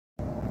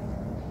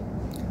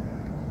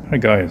Hi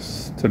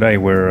guys, today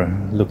we're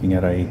looking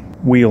at a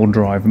wheel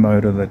drive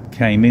motor that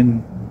came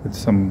in with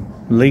some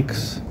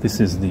leaks. This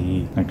is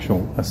the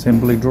actual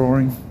assembly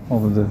drawing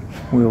of the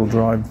wheel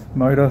drive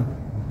motor.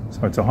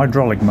 So it's a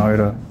hydraulic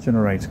motor,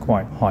 generates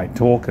quite high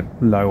torque at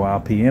low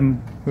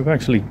RPM. We've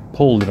actually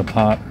pulled it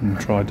apart and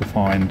tried to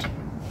find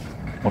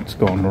what's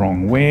gone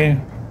wrong where.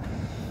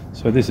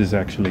 So this is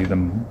actually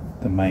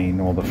the main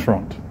or the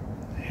front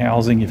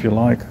housing, if you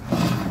like.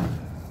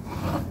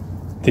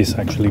 This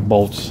actually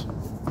bolts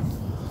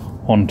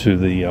onto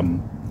the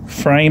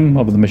frame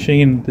of the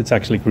machine. It's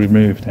actually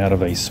removed out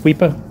of a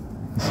sweeper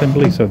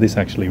assembly, so this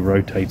actually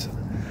rotates,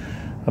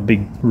 a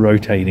big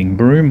rotating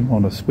broom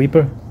on a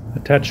sweeper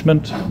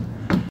attachment.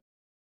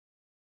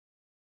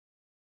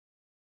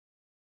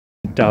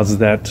 It does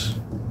that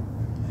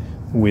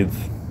with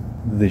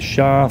this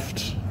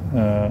shaft.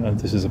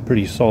 This is a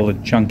pretty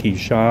solid chunky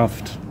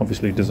shaft,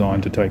 obviously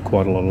designed to take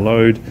quite a lot of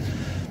load.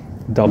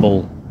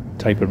 Double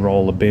tapered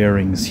roller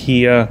bearings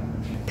here,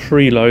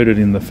 preloaded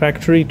in the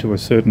factory to a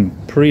certain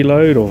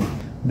preload, or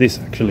this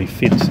actually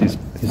fits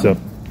is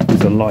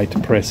a light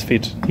press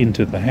fit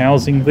into the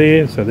housing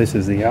there. So this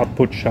is the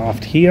output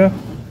shaft here.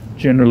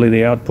 Generally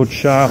the output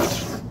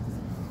shaft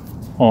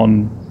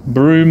on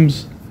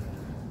brooms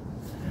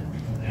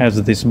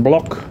has this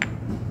block.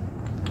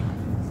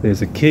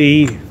 There's a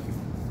key,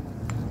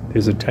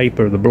 there's a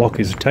taper, the block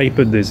is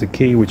tapered, there's a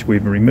key which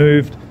we've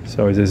removed.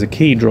 So there's a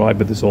key drive,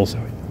 but there's also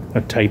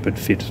a tapered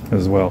fit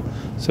as well.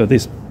 So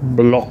this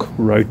block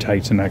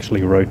rotates and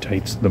actually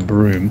rotates the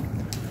broom.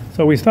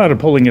 So we started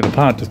pulling it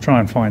apart to try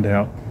and find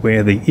out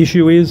where the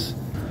issue is.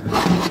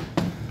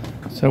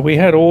 So we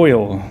had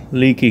oil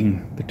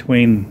leaking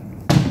between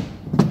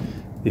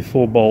the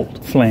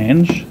 4-bolt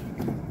flange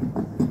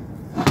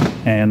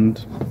and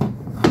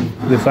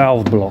the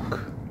valve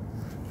block.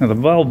 Now the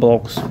valve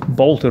block's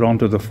bolted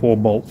onto the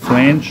 4-bolt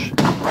flange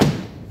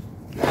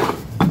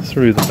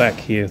through the back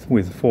here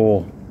with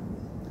four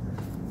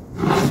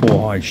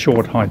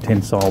short high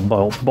tensile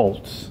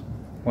bolts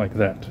like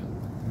that.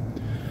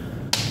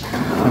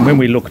 And when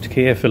we looked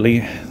carefully,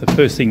 the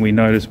first thing we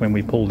noticed when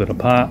we pulled it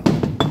apart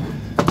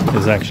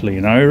is actually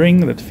an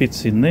O-ring that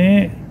fits in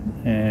there,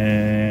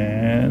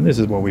 and this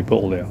is what we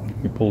pulled out.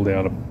 We pulled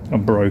out a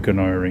broken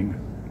O-ring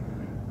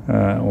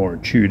or a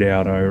chewed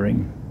out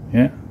O-ring.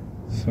 Yeah,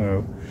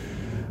 so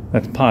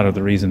that's part of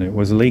the reason it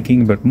was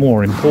leaking. But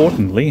more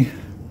importantly,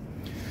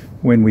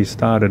 when we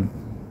started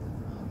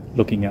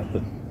looking at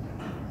the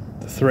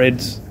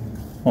threads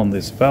on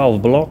this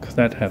valve block,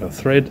 that had a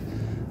thread,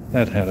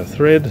 that had a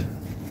thread,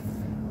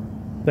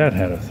 that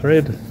had a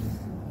thread,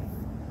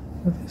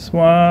 but this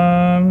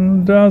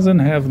one doesn't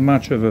have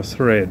much of a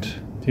thread.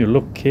 If you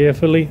look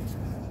carefully,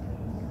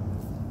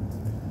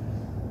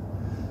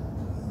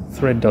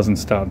 thread doesn't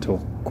start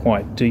till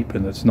quite deep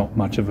and there's not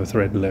much of a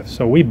thread left.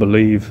 So we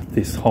believe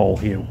this hole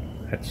here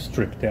had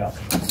stripped out.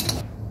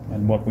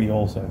 And what we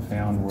also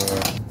found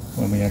were,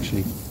 when we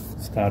actually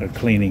started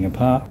cleaning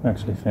apart,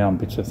 actually found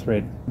bits of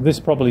thread. This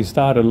probably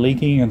started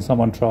leaking and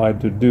someone tried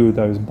to do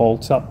those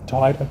bolts up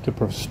tighter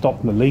to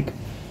stop the leak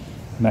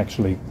and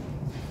actually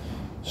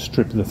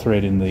strip the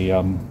thread in the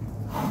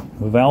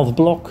valve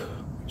block,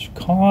 which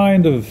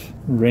kind of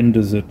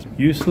renders it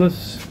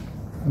useless.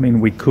 I mean,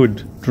 we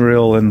could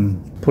drill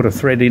and put a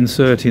thread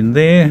insert in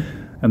there,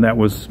 and that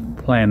was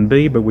plan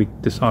B, but we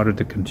decided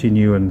to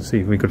continue and see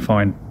if we could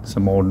find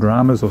some more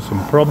dramas or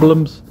some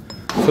problems.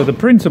 So the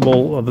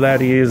principle of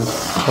that is,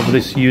 of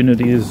this unit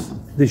is,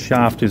 this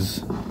shaft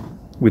is,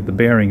 with the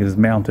bearing is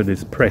mounted,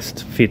 is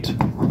pressed fit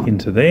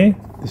into there.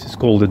 This is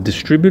called a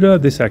distributor.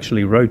 This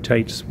actually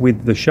rotates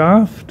with the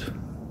shaft.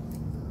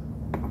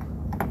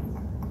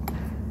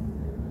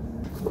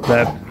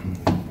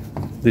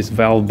 This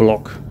valve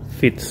block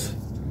fits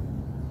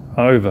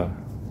over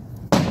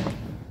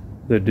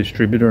the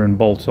distributor and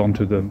bolts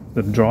onto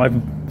the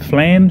drive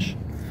flange.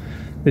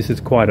 This is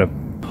quite a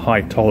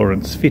high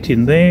tolerance fit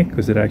in there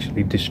because it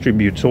actually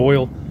distributes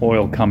oil.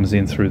 Oil comes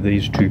in through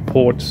these two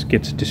ports,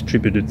 gets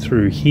distributed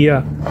through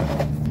here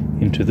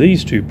into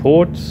these two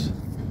ports.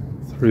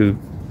 Through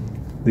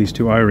these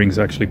two O-rings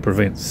actually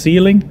prevent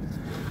sealing.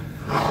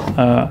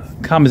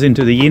 Comes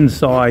into the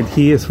inside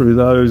here through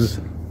those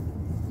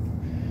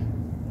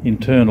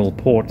internal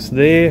ports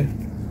there.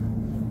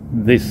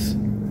 This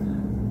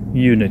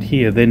unit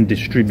here then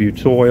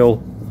distributes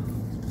oil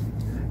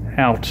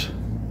out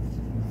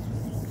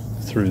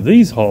through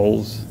these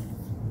holes,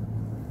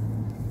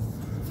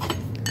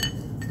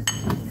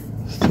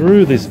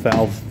 through this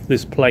valve,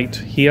 this plate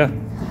here,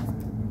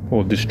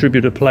 or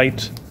distributor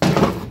plate,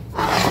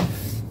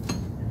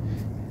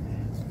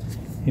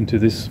 into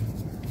this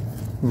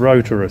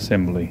rotor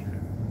assembly.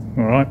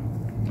 Alright,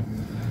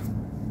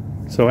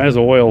 so as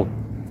oil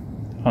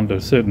under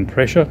certain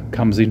pressure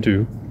comes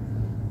into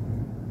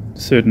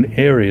certain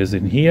areas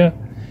in here,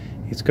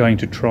 it's going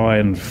to try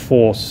and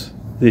force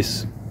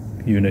this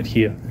unit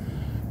here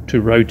to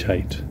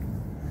rotate.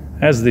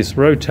 As this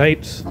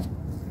rotates,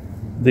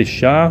 this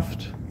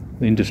shaft,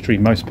 the industry,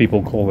 most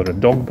people call it a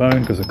dog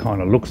bone because it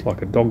kind of looks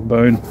like a dog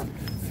bone.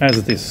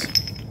 As this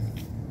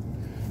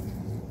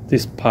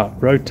this part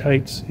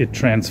rotates, it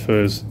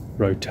transfers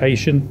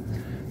rotation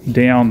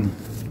down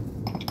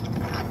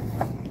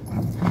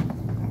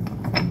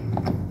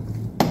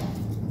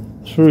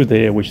through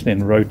there, which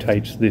then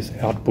rotates this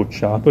output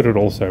shaft, but it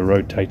also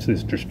rotates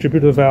this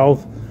distributor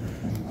valve,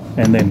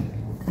 and then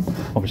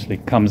obviously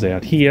comes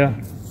out here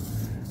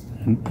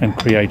and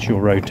creates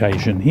your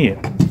rotation here.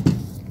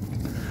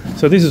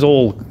 So this is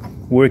all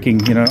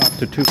working, you know,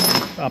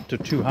 up to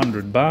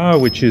 200 bar,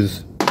 which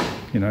is,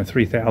 you know,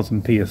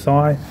 3000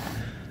 psi.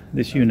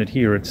 This unit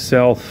here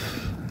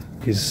itself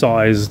is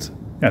sized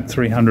at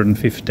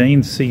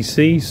 315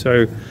 cc,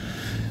 so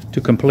to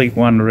complete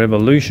one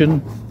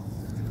revolution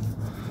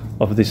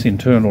of this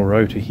internal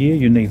rotor here,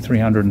 you need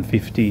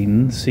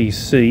 315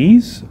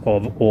 cc's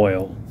of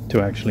oil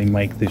to actually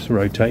make this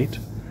rotate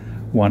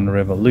one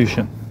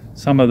revolution.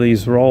 Some of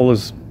these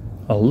rollers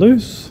are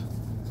loose,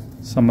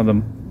 some of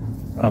them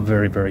are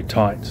very, very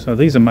tight. So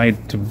these are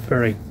made to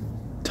very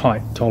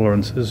tight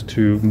tolerances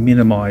to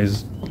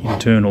minimize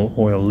internal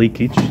oil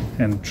leakage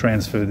and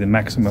transfer the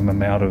maximum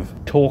amount of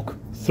torque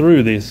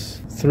through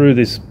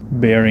this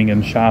bearing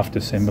and shaft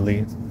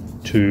assembly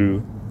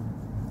to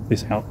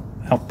this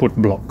output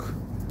block.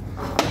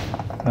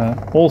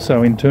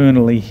 Also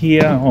internally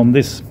here on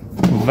this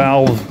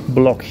valve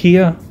block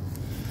here,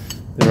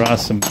 there are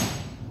some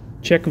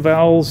check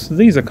valves.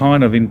 These are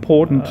kind of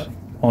important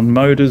on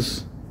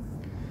motors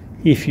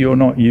if you're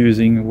not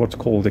using what's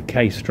called a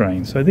case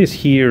drain. So this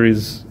here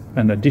is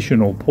an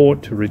additional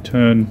port to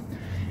return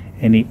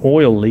any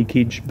oil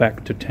leakage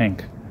back to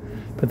tank.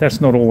 But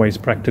that's not always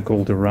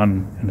practical to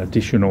run an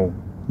additional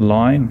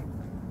line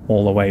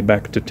all the way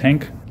back to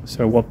tank.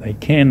 So what they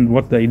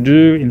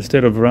do,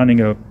 instead of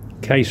running a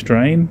case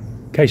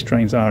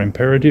drains are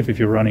imperative if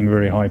you're running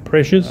very high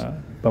pressures,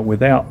 but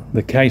without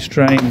the case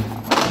drain,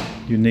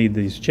 you need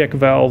these check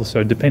valves.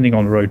 So depending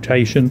on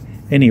rotation,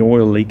 any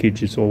oil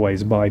leakage is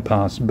always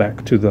bypassed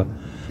back to the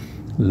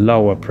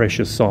lower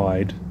pressure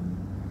side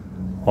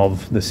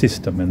of the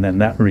system, and then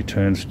that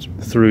returns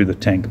through the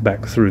tank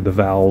back through the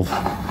valve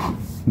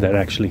that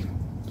actually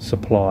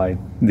supplied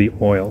the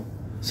oil.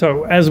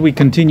 So as we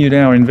continued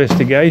our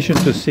investigation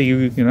to see,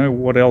 you know,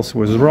 what else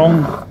was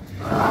wrong,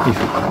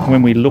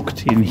 when we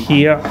looked in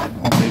here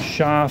on this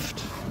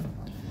shaft,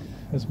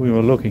 as we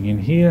were looking in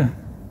here,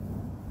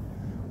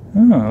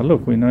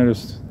 look, we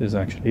noticed there's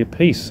actually a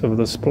piece of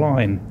the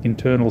spline,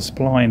 internal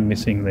spline,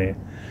 missing there.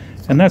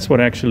 And that's what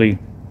actually,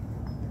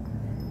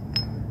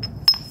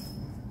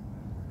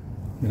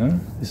 you know,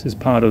 this is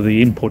part of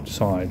the input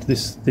side.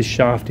 This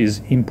shaft is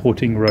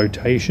inputting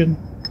rotation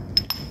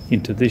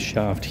into this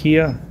shaft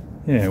here.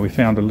 Yeah, we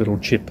found a little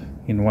chip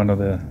in one of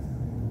the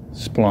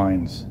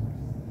splines.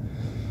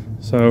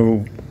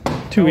 So,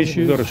 two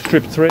issues. We've got a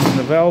stripped thread in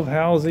the valve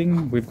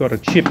housing. We've got a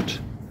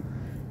chipped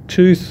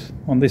tooth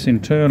on this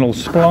internal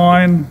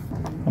spline.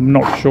 I'm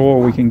not sure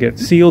we can get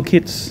seal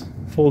kits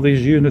for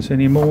these units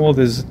anymore.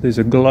 There's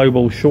a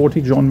global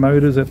shortage on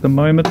motors at the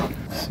moment,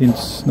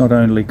 since not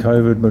only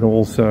COVID but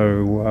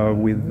also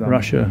with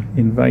Russia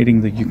invading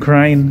the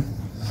Ukraine.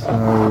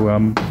 So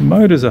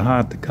motors are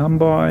hard to come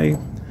by.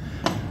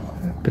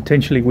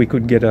 Potentially we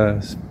could get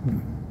a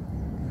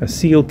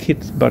seal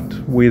kit, but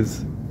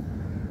with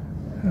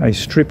a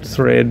stripped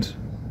thread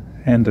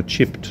and a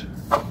chipped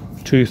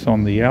tooth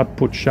on the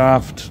output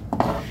shaft.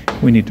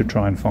 We need to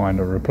try and find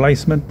a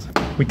replacement.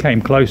 We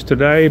came close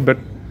today, but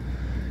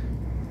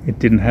it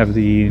didn't have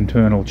the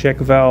internal check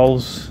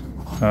valves.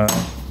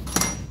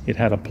 It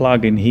had a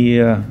plug in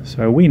here,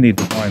 so we need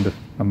to find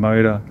a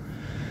motor.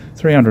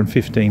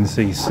 315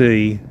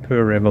 cc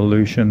per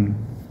revolution,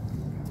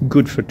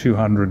 good for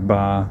 200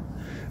 bar,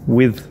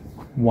 with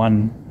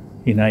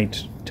 1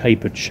 innate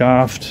tapered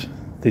shaft.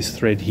 This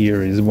thread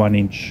here is 1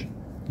 inch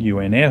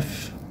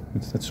UNF,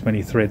 that's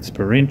 20 threads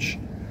per inch.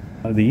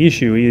 The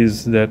issue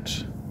is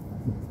that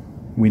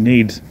we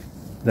need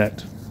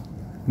that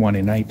 1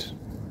 innate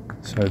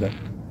so that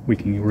we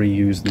can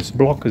reuse this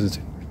block as it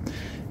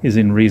is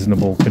in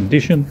reasonable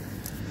condition.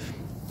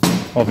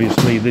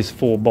 Obviously this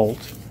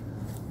 4-bolt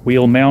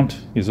wheel mount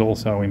is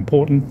also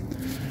important.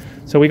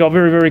 So we got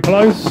very, very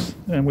close,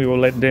 and we were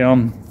let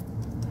down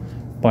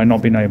by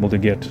not being able to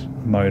get a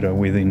motor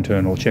with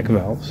internal check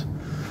valves.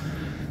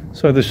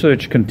 So the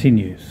search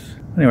continues.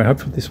 Anyway, I hope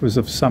this was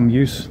of some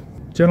use.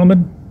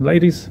 Gentlemen,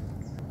 ladies,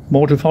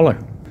 more to follow.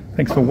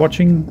 Thanks for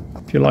watching.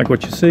 If you like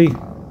what you see,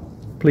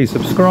 please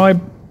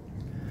subscribe.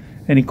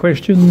 Any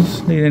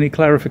questions, need any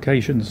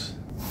clarifications,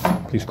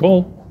 please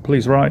call,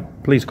 please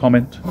write, please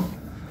comment.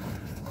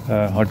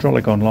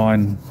 Hydraulic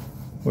Online,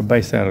 we're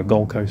based out of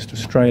Gold Coast,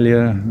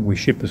 Australia. We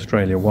ship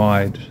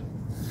Australia-wide.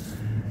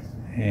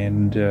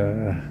 And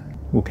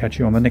we'll catch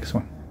you on the next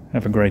one.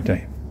 Have a great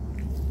day.